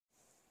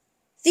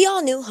The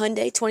all-new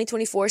Hyundai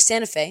 2024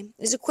 Santa Fe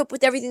is equipped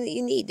with everything that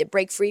you need to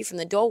break free from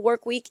the dull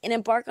work week and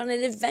embark on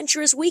an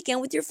adventurous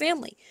weekend with your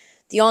family.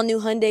 The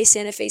all-new Hyundai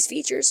Santa Fe's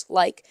features,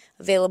 like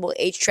available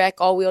H-Track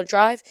all-wheel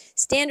drive,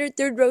 standard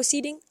third-row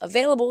seating,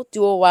 available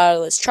dual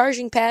wireless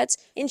charging pads,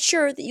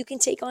 ensure that you can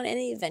take on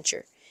any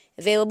adventure.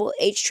 Available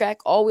H-Track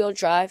all-wheel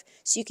drive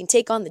so you can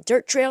take on the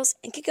dirt trails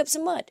and kick up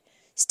some mud.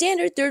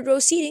 Standard third-row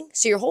seating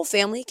so your whole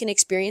family can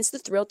experience the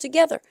thrill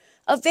together.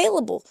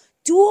 Available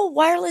dual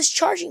wireless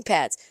charging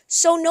pads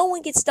so no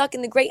one gets stuck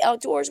in the great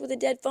outdoors with a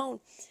dead phone.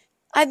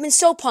 I've been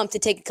so pumped to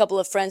take a couple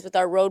of friends with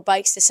our road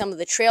bikes to some of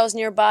the trails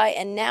nearby,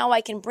 and now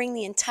I can bring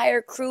the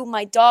entire crew,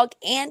 my dog,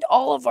 and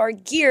all of our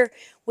gear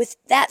with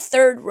that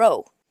third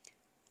row.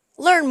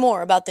 Learn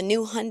more about the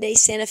new Hyundai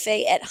Santa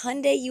Fe at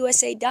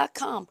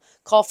HyundaiUSA.com.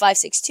 Call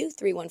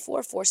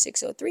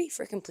 562-314-4603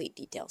 for complete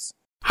details.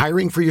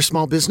 Hiring for your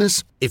small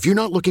business? If you're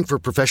not looking for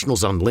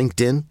professionals on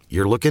LinkedIn,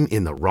 you're looking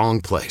in the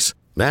wrong place.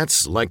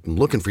 That's like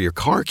looking for your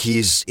car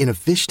keys in a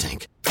fish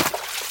tank.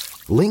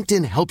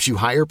 LinkedIn helps you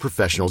hire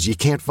professionals you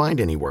can't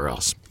find anywhere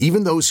else,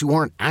 even those who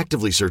aren't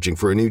actively searching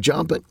for a new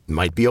job but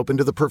might be open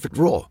to the perfect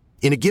role.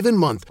 In a given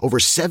month, over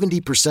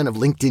 70% of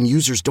LinkedIn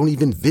users don't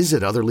even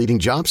visit other leading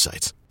job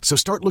sites. So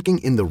start looking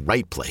in the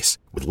right place.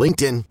 With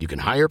LinkedIn, you can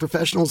hire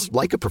professionals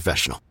like a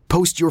professional.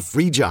 Post your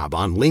free job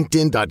on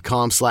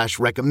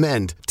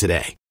linkedin.com/recommend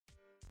today.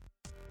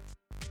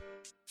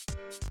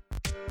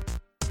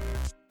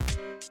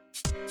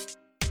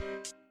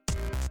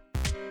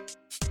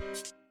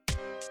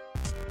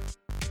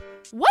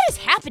 What is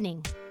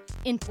happening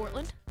in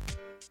Portland?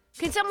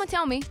 Can someone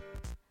tell me?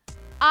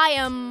 I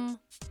am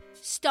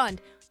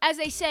stunned. As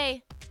they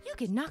say, you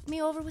could knock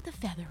me over with a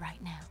feather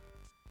right now.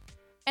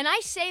 And I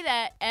say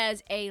that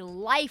as a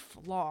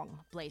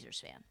lifelong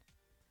Blazers fan.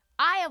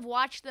 I have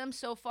watched them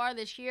so far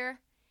this year,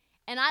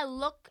 and I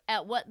look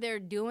at what they're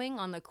doing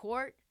on the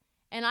court,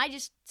 and I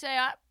just say,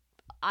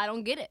 I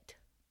don't get it.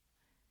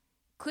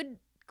 Could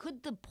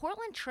the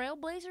Portland Trail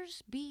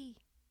Blazers be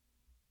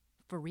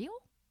for real?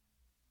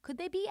 Could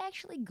they be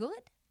actually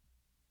good?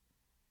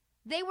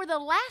 They were the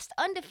last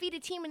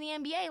undefeated team in the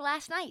NBA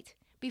last night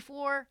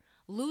before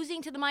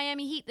losing to the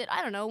Miami Heat that,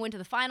 I don't know, went to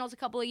the finals a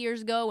couple of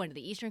years ago, went to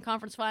the Eastern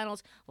Conference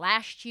Finals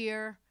last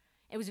year.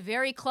 It was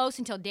very close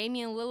until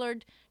Damian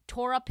Lillard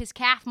tore up his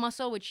calf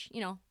muscle, which,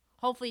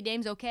 hopefully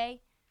Dame's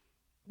okay.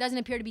 Doesn't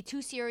appear to be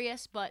too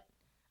serious, but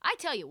I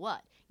tell you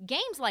what,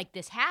 games like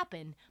this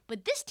happen,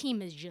 but this team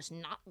is just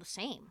not the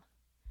same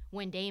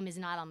when Dame is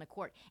not on the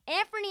court.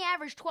 Anthony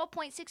averaged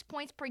 12.6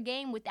 points per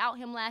game without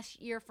him last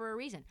year for a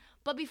reason.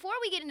 But before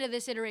we get into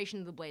this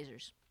iteration of the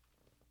Blazers,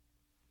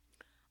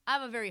 I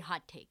have a very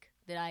hot take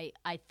that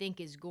I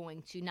think is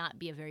going to not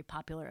be a very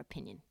popular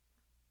opinion,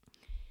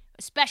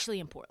 especially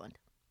in Portland.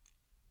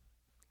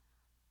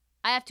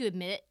 I have to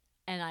admit it,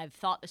 and I've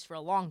thought this for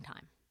a long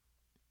time.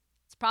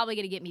 It's probably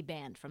going to get me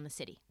banned from the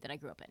city that I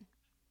grew up in.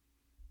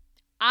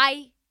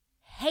 I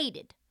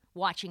hated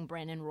watching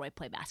Brandon Roy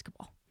play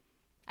basketball.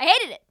 I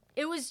hated it.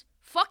 It was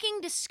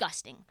fucking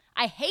disgusting.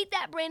 I hate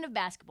that brand of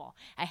basketball.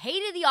 I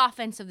hated the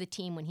offense of the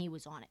team when he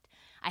was on it.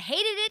 I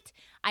hated it.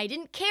 I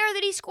didn't care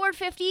that he scored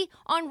 50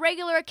 on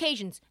regular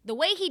occasions. The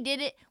way he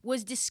did it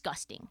was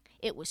disgusting.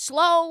 It was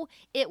slow.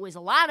 It was a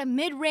lot of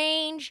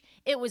mid-range.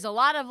 It was a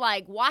lot of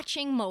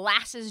watching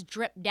molasses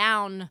drip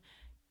down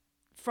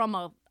from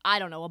a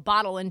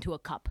bottle into a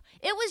cup.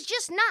 It was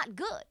just not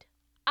good.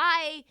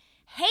 I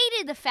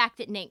hated the fact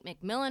that Nate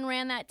McMillan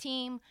ran that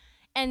team.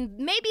 And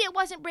maybe it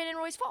wasn't Brandon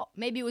Roy's fault.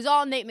 Maybe it was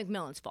all Nate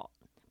McMillan's fault.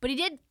 But he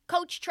did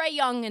coach Trae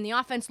Young, and the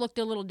offense looked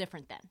a little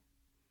different then.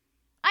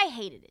 I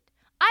hated it.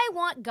 I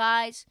want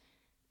guys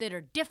that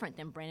are different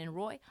than Brandon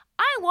Roy.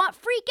 I want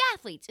freak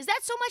athletes. Is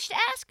that so much to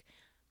ask?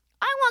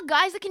 I want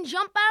guys that can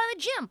jump out of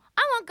the gym.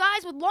 I want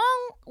guys with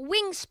long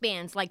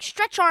wingspans like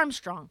Stretch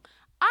Armstrong.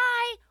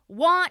 I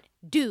want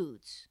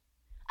dudes.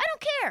 I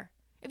don't care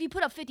if you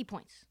put up 50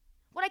 points.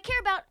 What I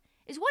care about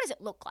is, what does it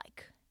look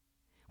like?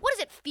 What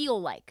does it feel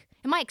like?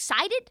 Am I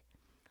excited?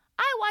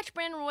 I watched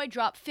Brandon Roy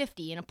drop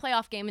 50 in a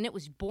playoff game, and it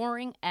was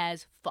boring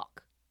as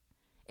fuck.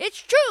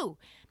 It's true.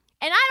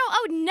 And I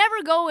would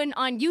never go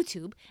on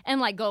YouTube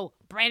and go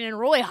Brandon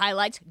Roy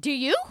highlights. Do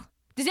you?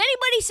 Does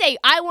anybody say,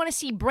 I want to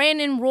see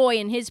Brandon Roy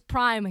in his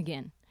prime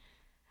again?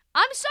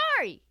 I'm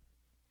sorry.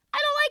 I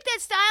don't like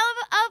that style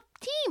of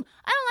team.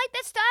 I don't like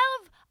that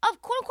style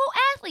of quote-unquote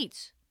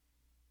athletes.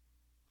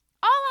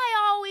 All I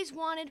always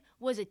wanted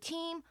was a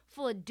team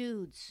full of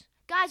dudes.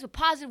 Guys with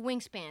positive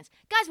wingspans.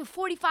 Guys with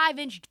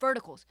 45-inch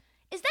verticals.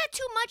 Is that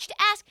too much to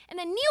ask? And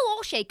then Neil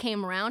Olshey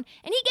came around,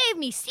 and he gave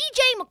me C.J.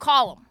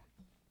 McCollum.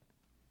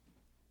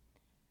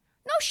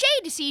 No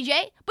shade to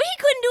CJ, but he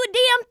couldn't do a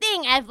damn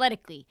thing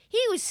athletically.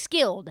 He was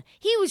skilled.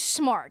 He was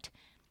smart.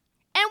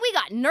 And we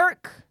got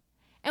Nurk.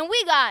 And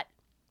we got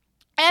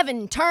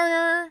Evan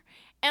Turner.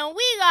 And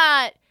we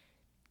got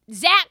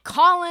Zach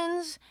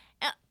Collins.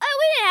 And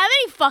we didn't have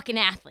any fucking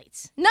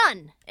athletes.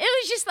 None. It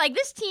was just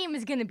this team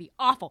is going to be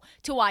awful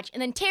to watch.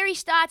 And then Terry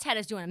Stotts had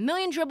us doing a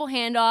million dribble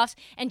handoffs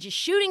and just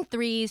shooting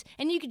threes.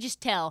 And you could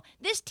just tell,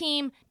 this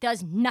team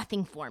does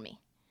nothing for me.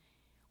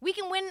 We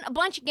can win a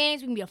bunch of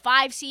games. We can be a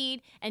 5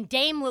 seed, and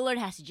Dame Lillard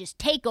has to just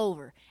take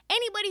over.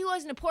 Anybody who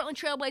wasn't a Portland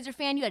Trailblazer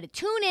fan, you had to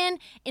tune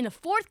in the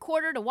fourth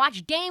quarter to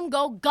watch Dame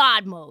go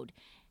God mode.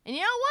 And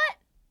you know what?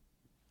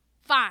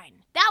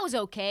 Fine. That was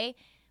okay.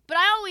 But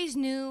I always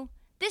knew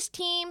this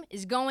team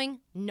is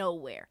going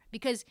nowhere.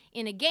 Because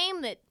in a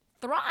game that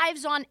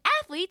thrives on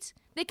athletes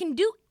that can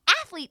do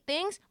athlete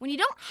things, when you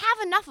don't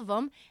have enough of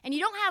them and you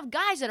don't have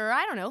guys that are,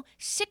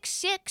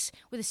 6'6"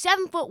 with a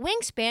 7-foot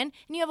wingspan, and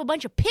you have a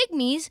bunch of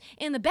pygmies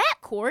in the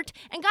backcourt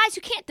and guys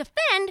who can't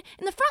defend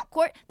in the front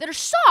court that are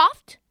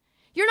soft,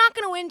 you're not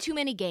going to win too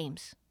many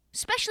games,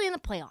 especially in the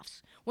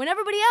playoffs, when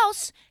everybody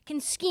else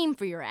can scheme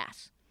for your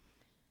ass.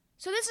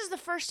 So this is the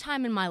first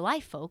time in my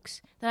life,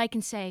 folks, that I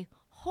can say,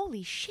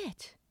 holy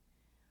shit,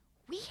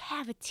 we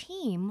have a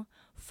team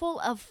full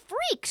of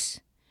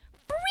freaks.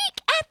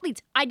 Freak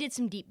athletes. I did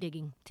some deep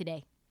digging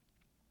today.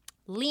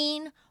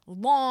 Lean,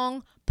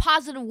 long,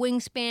 positive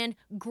wingspan,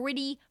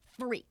 gritty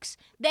freaks.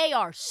 They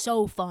are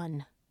so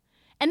fun.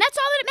 And that's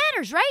all that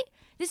matters, right?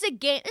 This is a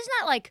game. It's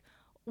not like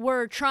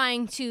we're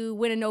trying to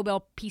win a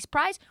Nobel Peace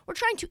Prize. We're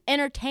trying to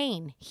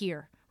entertain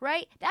here,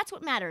 right? That's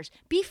what matters.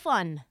 Be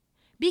fun.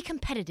 Be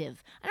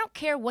competitive. I don't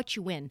care what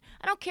you win.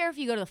 I don't care if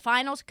you go to the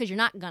finals, because you're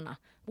not gonna.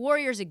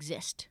 Warriors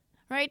exist,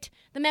 right?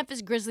 The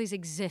Memphis Grizzlies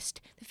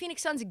exist. The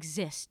Phoenix Suns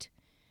exist.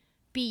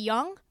 Be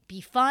young, be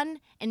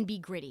fun, and be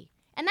gritty.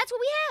 And that's what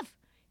we have.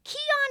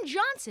 Keon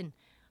Johnson.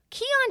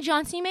 Keon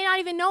Johnson, you may not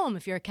even know him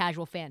if you're a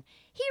casual fan.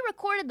 He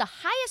recorded the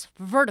highest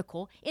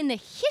vertical in the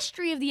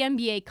history of the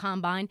NBA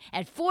Combine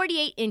at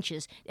 48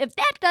 inches. If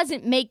that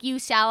doesn't make you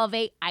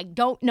salivate, I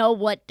don't know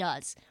what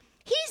does.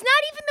 He's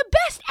not even the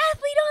best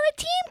athlete on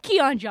the team,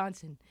 Keon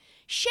Johnson.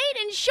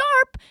 Shaedon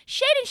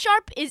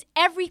Sharpe is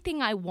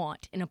everything I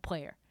want in a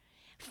player.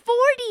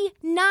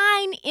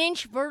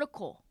 49-inch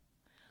vertical.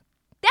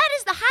 That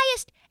is the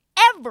highest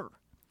ever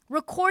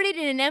recorded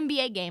in an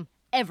NBA game,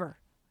 ever.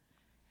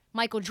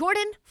 Michael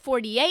Jordan,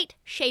 48.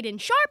 Shaedon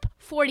Sharpe,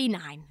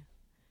 49.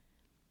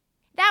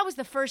 That was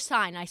the first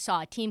sign I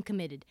saw a team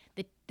committed.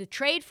 The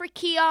trade for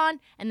Keon,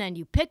 and then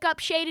you pick up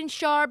Shaedon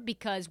Sharpe,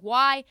 because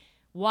why?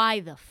 Why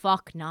the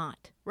fuck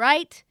not,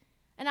 right?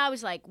 And I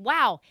was like,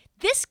 wow,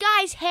 this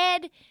guy's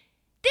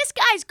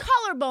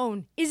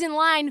collarbone is in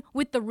line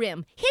with the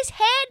rim. His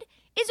head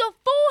is a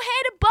full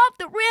head above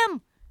the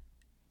rim.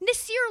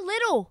 Nasir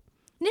Little,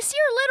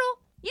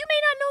 you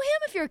may not know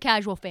him if you're a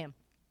casual fan.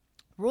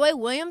 Roy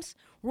Williams,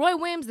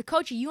 the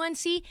coach of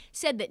UNC,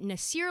 said that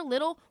Nasir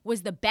Little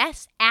was the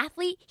best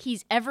athlete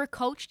he's ever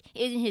coached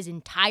in his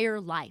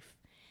entire life.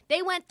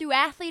 They went through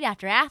athlete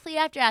after athlete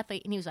after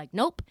athlete, and he was like,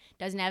 nope,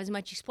 doesn't have as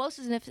much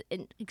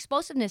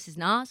explosiveness as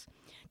Nas,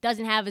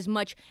 doesn't have as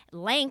much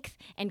length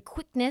and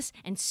quickness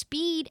and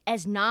speed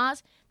as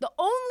Nas. The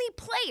only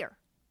player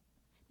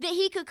that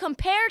he could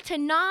compare to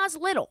Nas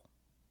Little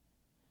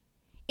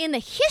in the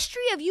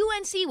history of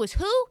UNC was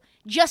who?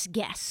 Just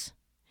guess.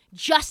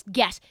 Just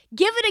guess.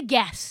 Give it a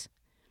guess.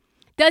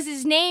 Does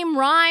his name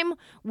rhyme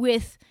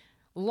with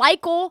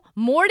Michael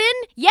Jordan?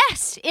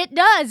 Yes, it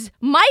does.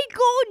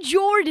 Michael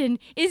Jordan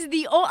is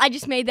I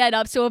just made that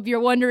up, so if you're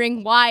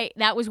wondering why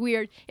that was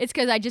weird, it's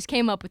because I just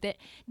came up with it.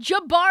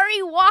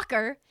 Jabari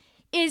Walker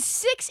is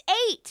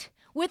 6'8",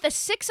 with a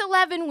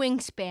 6'11"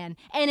 wingspan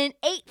and an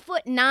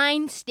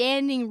 8'9"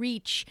 standing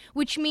reach,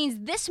 which means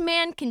this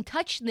man can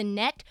touch the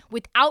net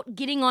without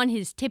getting on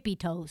his tippy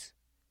toes.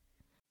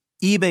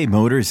 eBay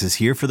Motors is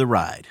here for the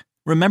ride.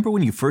 Remember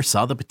when you first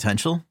saw the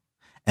potential?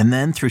 And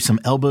then through some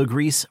elbow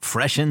grease,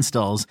 fresh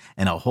installs,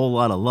 and a whole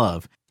lot of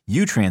love,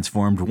 you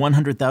transformed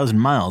 100,000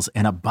 miles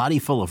and a body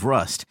full of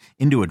rust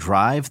into a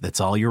drive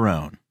that's all your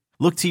own.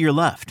 Look to your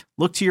left.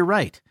 Look to your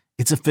right.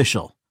 It's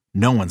official.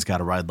 No one's got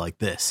a ride like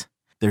this.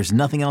 There's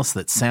nothing else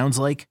that sounds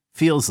like,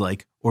 feels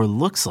like, or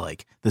looks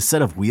like the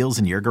set of wheels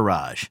in your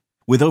garage.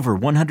 With over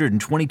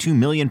 122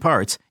 million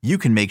parts, you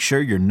can make sure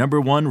your number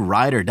one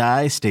ride or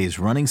die stays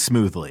running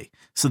smoothly,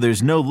 so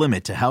there's no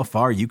limit to how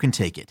far you can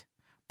take it.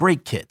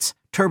 Brake kits,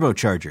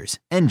 turbochargers,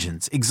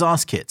 engines,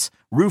 exhaust kits,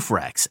 roof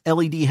racks,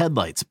 LED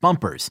headlights,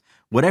 bumpers,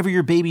 whatever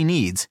your baby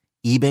needs,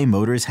 eBay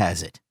Motors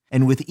has it.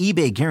 And with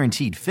eBay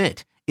Guaranteed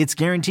Fit, it's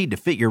guaranteed to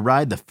fit your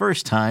ride the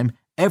first time,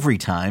 every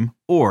time,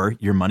 or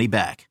your money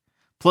back.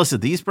 Plus,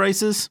 at these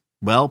prices,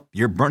 well,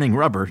 you're burning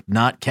rubber,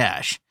 not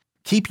cash.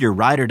 Keep your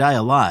ride or die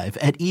alive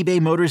at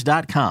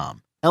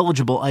ebaymotors.com.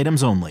 Eligible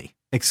items only.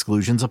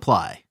 Exclusions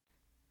apply.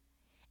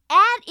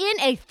 Add in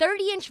a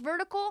 30-inch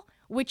vertical,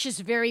 which is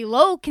very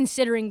low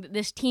considering that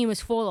this team is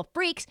full of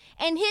freaks,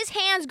 and his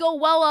hands go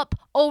well up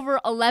over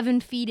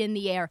 11 feet in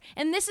the air.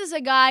 And this is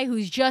a guy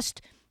who's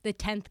just the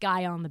 10th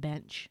guy on the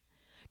bench.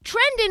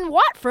 Trendon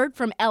Watford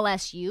from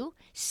LSU,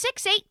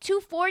 6'8",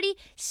 240,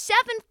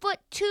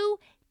 7'2",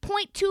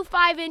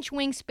 0.25-inch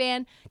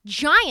wingspan,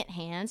 giant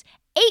hands,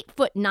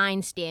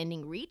 8'9"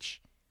 standing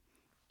reach,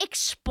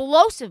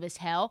 explosive as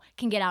hell,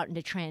 can get out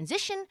into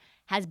transition,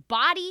 has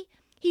body,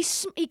 he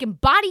can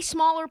body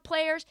smaller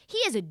players. He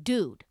is a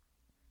dude.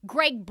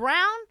 Greg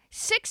Brown,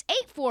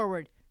 6'8"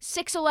 forward,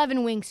 6'11"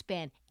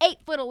 wingspan,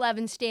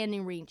 8'11"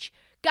 standing reach.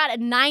 got a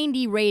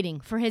 90 rating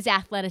for his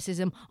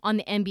athleticism on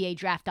the NBA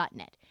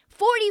Draft.net.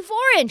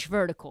 44-inch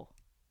vertical.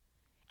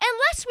 And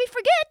lest we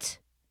forget,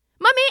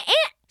 my man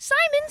Ant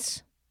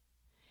Simons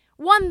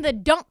won the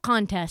dunk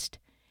contest.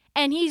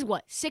 And he's,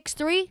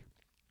 6'3"?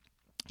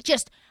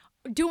 Just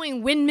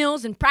doing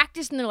windmills in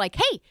practice. And they're like,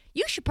 hey,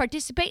 you should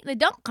participate in the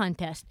dunk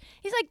contest.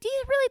 He's like, do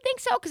you really think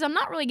so? Because I'm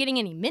not really getting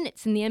any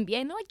minutes in the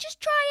NBA. And they're like,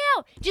 just try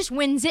out. Just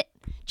wins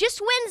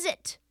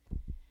it.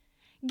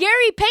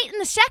 Gary Payton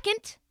II,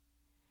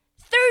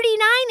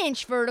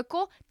 39-inch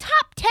vertical,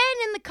 top 10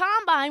 in the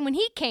combine when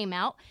he came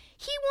out.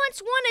 He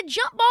once won a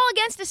jump ball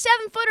against a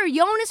 7-footer,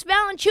 Jonas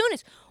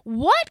Valanciunas.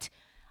 What?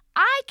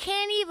 I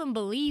can't even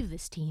believe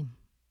this team.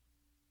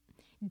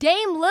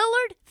 Dame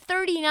Lillard,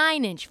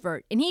 39-inch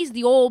vert, and he's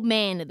the old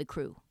man of the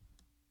crew.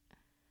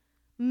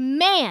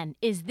 Man,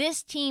 is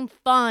this team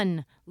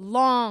fun,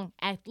 long,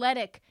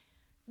 athletic.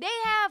 They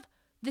have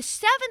the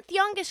 7th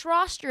youngest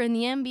roster in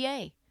the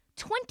NBA.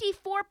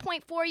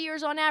 24.4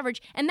 years on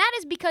average, and that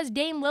is because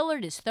Dame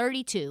Lillard is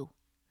 32.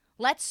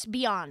 Let's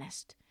be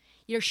honest.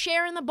 You're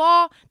sharing the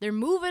ball, they're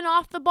moving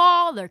off the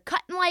ball, they're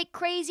cutting like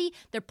crazy,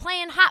 they're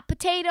playing hot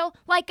potato.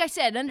 Like I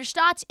said, under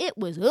Stotts, it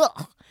was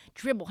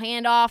dribble,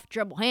 hand off,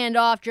 dribble, hand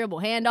off, dribble,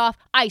 hand off,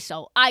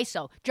 ISO,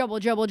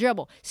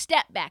 dribble,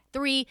 step back,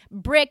 3,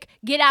 brick,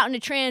 get out into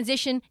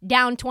transition,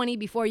 down 20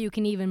 before you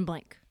can even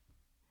blink.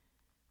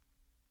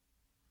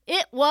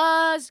 It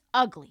was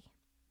ugly.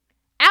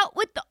 Out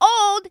with the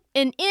old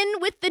and in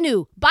with the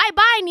new.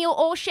 Bye-bye, Neil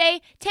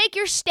Olshey. Take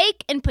your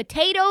steak and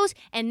potatoes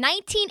and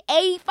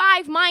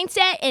 1985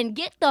 mindset and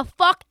get the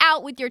fuck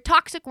out with your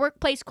toxic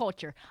workplace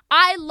culture.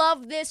 I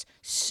love this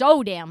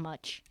so damn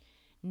much.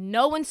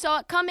 No one saw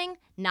it coming.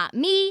 Not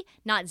me,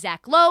 not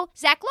Zach Lowe.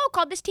 Zach Lowe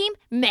called this team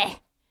meh.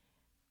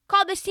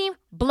 Called this team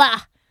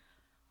blah.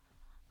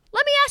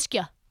 Let me ask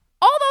you,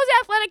 all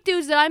those athletic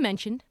dudes that I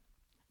mentioned,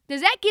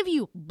 does that give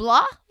you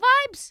blah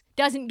vibes?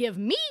 Doesn't give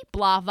me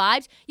blah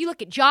vibes. You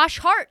look at Josh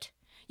Hart.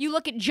 You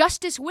look at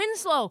Justice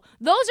Winslow.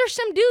 Those are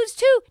some dudes,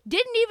 too.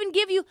 Didn't even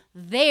give you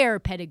their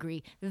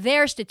pedigree,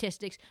 their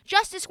statistics.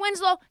 Justice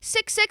Winslow,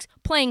 6'6",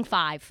 playing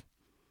 5.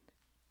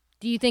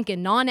 Do you think a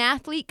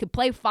non-athlete could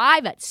play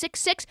 5 at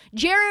 6'6"?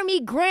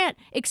 Jeremy Grant,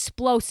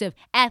 explosive,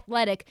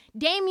 athletic.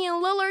 Damian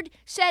Lillard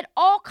said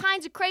all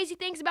kinds of crazy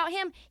things about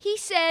him. He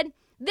said,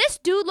 this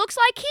dude looks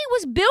like he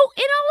was built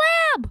in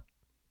a lab.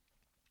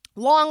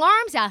 Long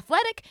arms,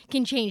 athletic,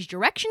 can change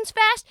directions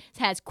fast,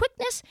 has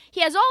quickness. He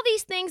has all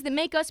these things that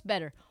make us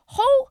better.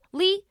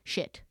 Holy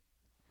shit.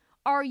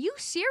 Are you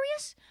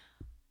serious?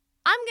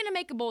 I'm going to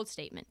make a bold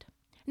statement.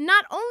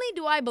 Not only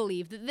do I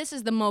believe that this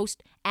is the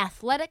most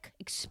athletic,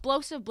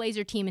 explosive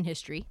Blazer team in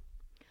history,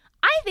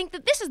 I think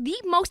that this is the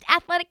most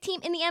athletic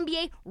team in the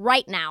NBA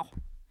right now.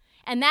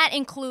 And that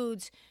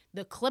includes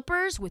the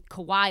Clippers with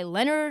Kawhi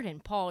Leonard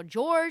and Paul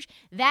George.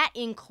 That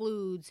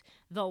includes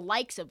the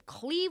likes of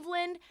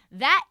Cleveland.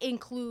 That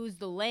includes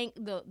the length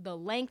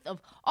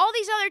of all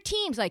these other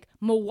teams like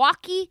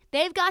Milwaukee.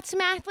 They've got some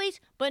athletes,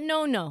 but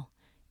no.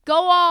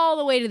 Go all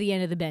the way to the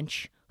end of the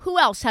bench. Who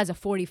else has a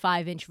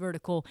 45-inch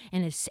vertical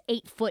and is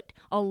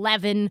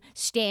 8'11"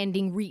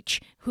 standing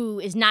reach who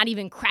is not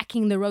even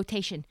cracking the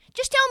rotation?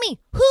 Just tell me,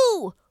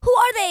 who? Who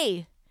are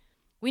they?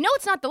 We know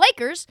it's not the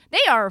Lakers. They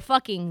are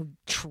fucking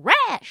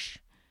trash.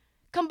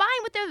 Combined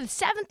with they're the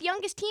 7th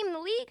youngest team in the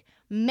league,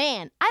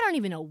 man, I don't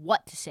even know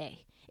what to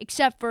say.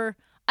 Except for,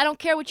 I don't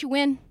care what you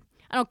win.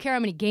 I don't care how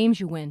many games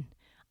you win.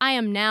 I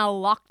am now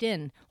locked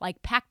in,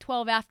 like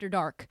Pac-12 after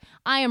dark.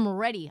 I am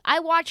ready. I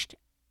watched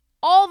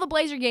all the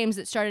Blazer games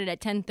that started at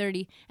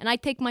 10:30, and I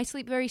take my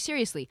sleep very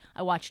seriously.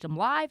 I watched them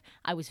live.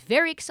 I was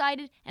very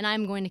excited, and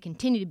I'm going to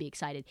continue to be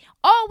excited.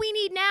 All we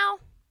need now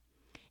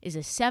is a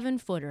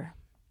 7-footer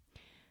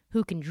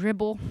who can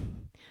dribble,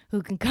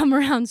 who can come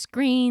around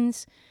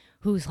screens,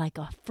 who's like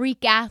a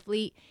freak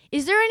athlete.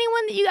 Is there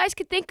anyone that you guys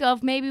could think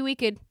of maybe we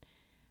could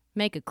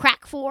make a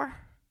crack for?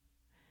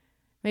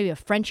 Maybe a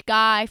French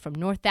guy from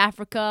North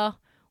Africa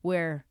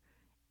where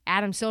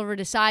Adam Silver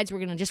decides we're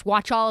going to just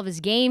watch all of his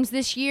games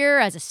this year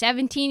as a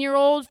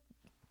 17-year-old.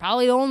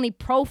 Probably the only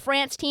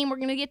pro-France team we're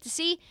going to get to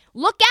see.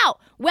 Look out.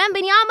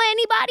 Wembanyama,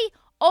 anybody?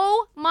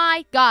 Oh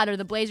my God, are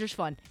the Blazers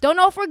fun. Don't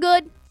know if we're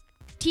good.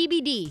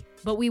 TBD,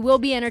 but we will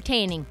be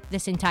entertaining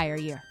this entire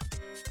year.